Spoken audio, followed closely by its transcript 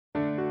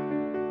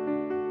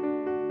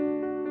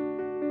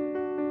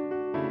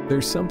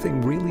There's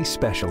something really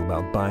special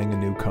about buying a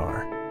new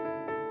car.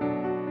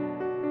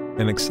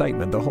 An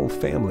excitement the whole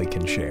family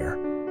can share.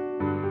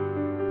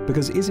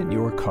 Because isn't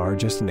your car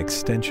just an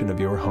extension of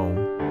your home?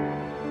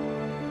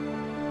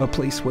 A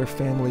place where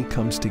family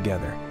comes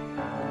together,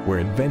 where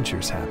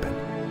adventures happen,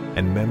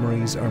 and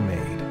memories are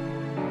made.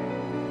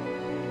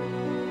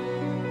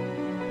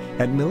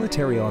 At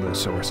Military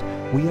AutoSource,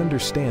 we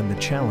understand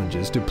the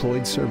challenges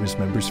deployed service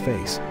members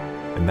face,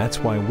 and that's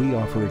why we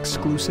offer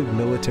exclusive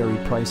military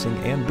pricing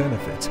and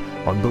benefits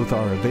on both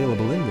our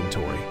available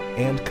inventory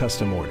and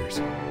custom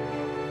orders.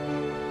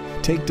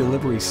 Take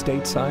delivery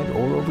stateside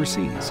or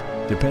overseas,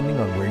 depending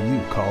on where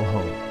you call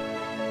home.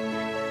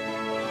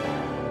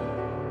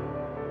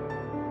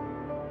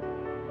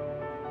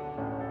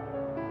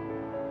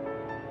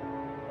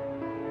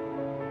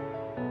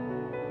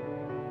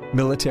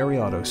 Military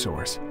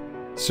AutoSource.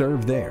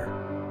 Serve there.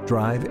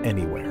 Drive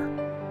anywhere.